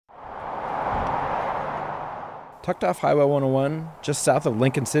Tucked off Highway 101, just south of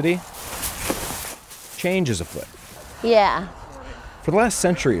Lincoln City, change is afoot. Yeah. For the last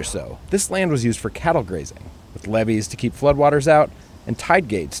century or so, this land was used for cattle grazing, with levees to keep floodwaters out and tide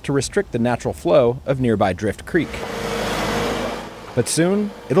gates to restrict the natural flow of nearby Drift Creek. But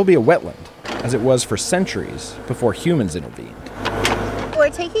soon, it'll be a wetland, as it was for centuries before humans intervened. We're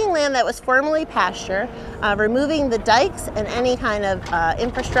taking land that was formerly pasture, removing the dikes and any kind of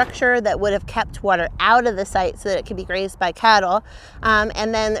infrastructure that would have kept water out of the site so that it could be grazed by cattle,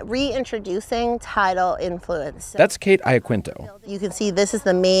 and then reintroducing tidal influence. That's Kate Iaquinto. You can see this is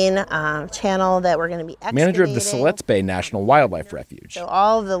the main channel that we're going to be excavating. Manager of the Siletz Bay National Wildlife Refuge. So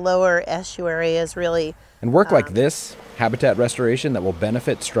all of the lower estuary is really... And work like this, habitat restoration that will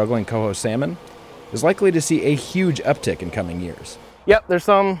benefit struggling coho salmon, is likely to see a huge uptick in coming years. Yep, there's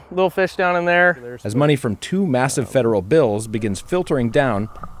some little fish down in there. As money from 2 massive federal bills begins filtering down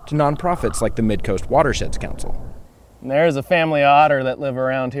to nonprofits like the Mid-Coast Watersheds Council. And there's a family of otter that live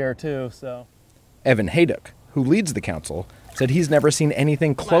around here too, so. Evan Hayduck, who leads the council, said he's never seen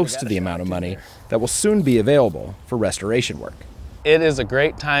anything close to the amount of money that will soon be available for restoration work. It is a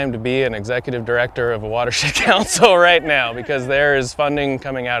great time to be an executive director of a watershed council right now, because there is funding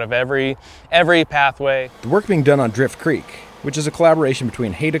coming out of every pathway. The work being done on Drift Creek, which is a collaboration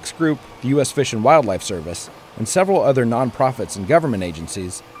between Hayduck's group, the U.S. Fish and Wildlife Service, and several other nonprofits and government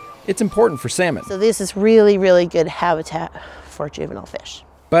agencies, it's important for salmon. So this is really, really good habitat for juvenile fish.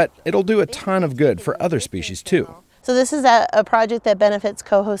 But it'll do a ton of good for other species too. So this is a project that benefits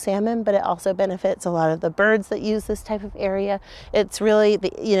coho salmon, but it also benefits a lot of the birds that use this type of area. It's really,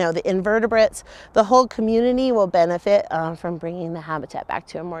 the invertebrates. The whole community will benefit from bringing the habitat back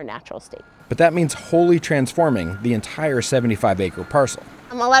to a more natural state. But that means wholly transforming the entire 75-acre parcel.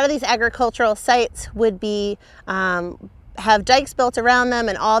 A lot of these agricultural sites would be have dikes built around them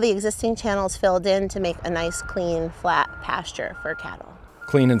and all the existing channels filled in to make a nice, clean, flat pasture for cattle.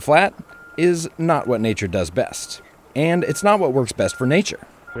 Clean and flat is not what nature does best. And it's not what works best for nature.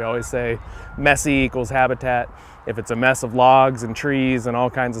 We always say messy equals habitat. If it's a mess of logs and trees and all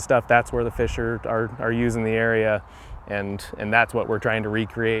kinds of stuff, that's where the fish are using the area. And that's what we're trying to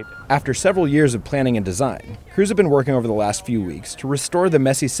recreate. After several years of planning and design, crews have been working over the last few weeks to restore the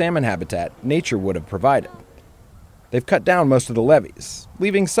messy salmon habitat nature would have provided. They've cut down most of the levees,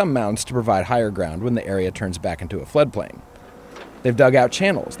 leaving some mounds to provide higher ground when the area turns back into a floodplain. They've dug out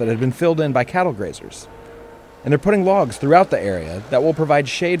channels that had been filled in by cattle grazers. And they're putting logs throughout the area that will provide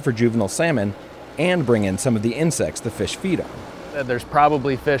shade for juvenile salmon and bring in some of the insects the fish feed on. There's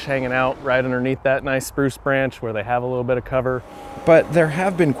probably fish hanging out right underneath that nice spruce branch where they have a little bit of cover. But there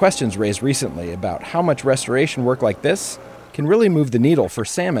have been questions raised recently about how much restoration work like this can really move the needle for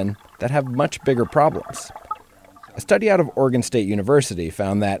salmon that have much bigger problems. A study out of Oregon State University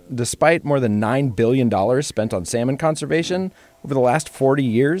found that despite more than $9 billion spent on salmon conservation over the last 40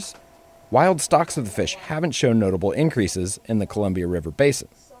 years, wild stocks of the fish haven't shown notable increases in the Columbia River Basin.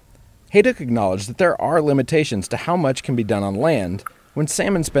 Hayduck acknowledged that there are limitations to how much can be done on land when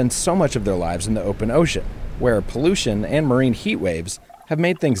salmon spend so much of their lives in the open ocean, where pollution and marine heat waves have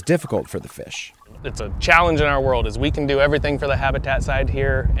made things difficult for the fish. It's a challenge in our world, is we can do everything for the habitat side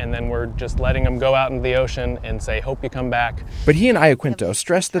here, and then we're just letting them go out into the ocean and say, hope you come back. But he and Iaquinto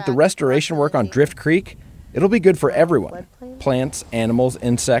stressed that the restoration work on Drift Creek, it'll be good for everyone, plants, animals,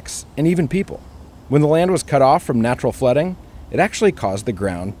 insects, and even people. When the land was cut off from natural flooding, it actually caused the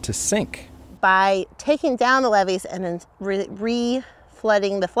ground to sink. By taking down the levees and then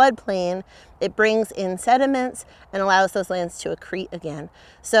re-flooding the floodplain, it brings in sediments and allows those lands to accrete again.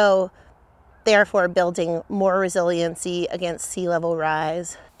 So therefore building more resiliency against sea level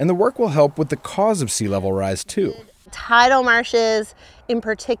rise. And the work will help with the cause of sea level rise too. Tidal marshes in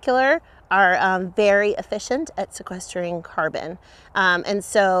particular are very efficient at sequestering carbon. And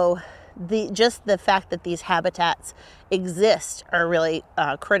so just the fact that these habitats exist are really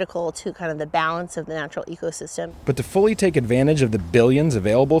critical to kind of the balance of the natural ecosystem. But to fully take advantage of the billions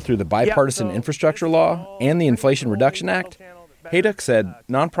available through the bipartisan infrastructure law and the Inflation Reduction Act, Hayduck said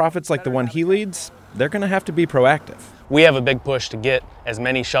nonprofits like the one he leads, they're going to have to be proactive. We have a big push to get as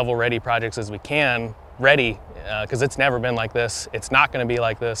many shovel-ready projects as we can ready, because it's never been like this. It's not going to be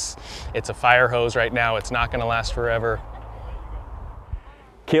like this. It's a fire hose right now. It's not going to last forever.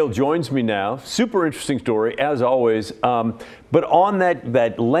 Cale joins me now. Super interesting story, as always. But on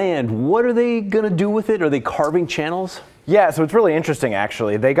that land, what are they going to do with it? Are they carving channels? Yeah, so it's really interesting,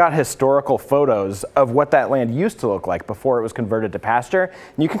 actually. They got historical photos of what that land used to look like before it was converted to pasture.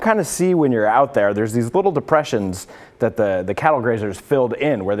 And you can kind of see when you're out there, there's these little depressions that the cattle grazers filled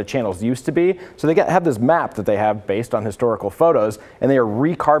in where the channels used to be. So they have this map that they have based on historical photos, and they are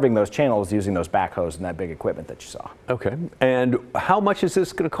recarving those channels using those backhoes and that big equipment that you saw. Okay. And how much is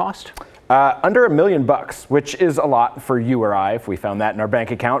this going to cost? Under $1 million, which is a lot for you or I if we found that in our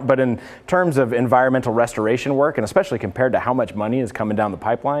bank account. But in terms of environmental restoration work, and especially compared to how much money is coming down the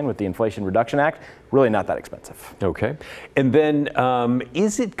pipeline with the Inflation Reduction Act, really not that expensive. Okay. And then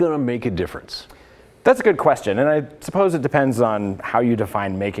is it going to make a difference? That's a good question, and I suppose it depends on how you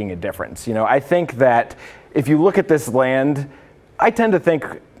define making a difference. You know, I think that if you look at this land, I tend to think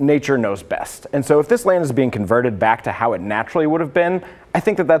nature knows best. And so if this land is being converted back to how it naturally would have been, I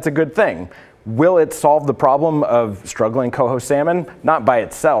think that that's a good thing. Will it solve the problem of struggling coho salmon? Not by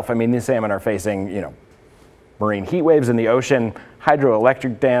itself. I mean, these salmon are facing, you know, marine heat waves in the ocean,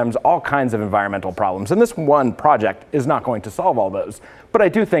 hydroelectric dams, all kinds of environmental problems. And this one project is not going to solve all those. But I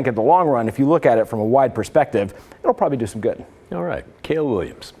do think in the long run, if you look at it from a wide perspective, it'll probably do some good. All right. Cale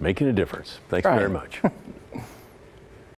Williams, making a difference. Thanks very much.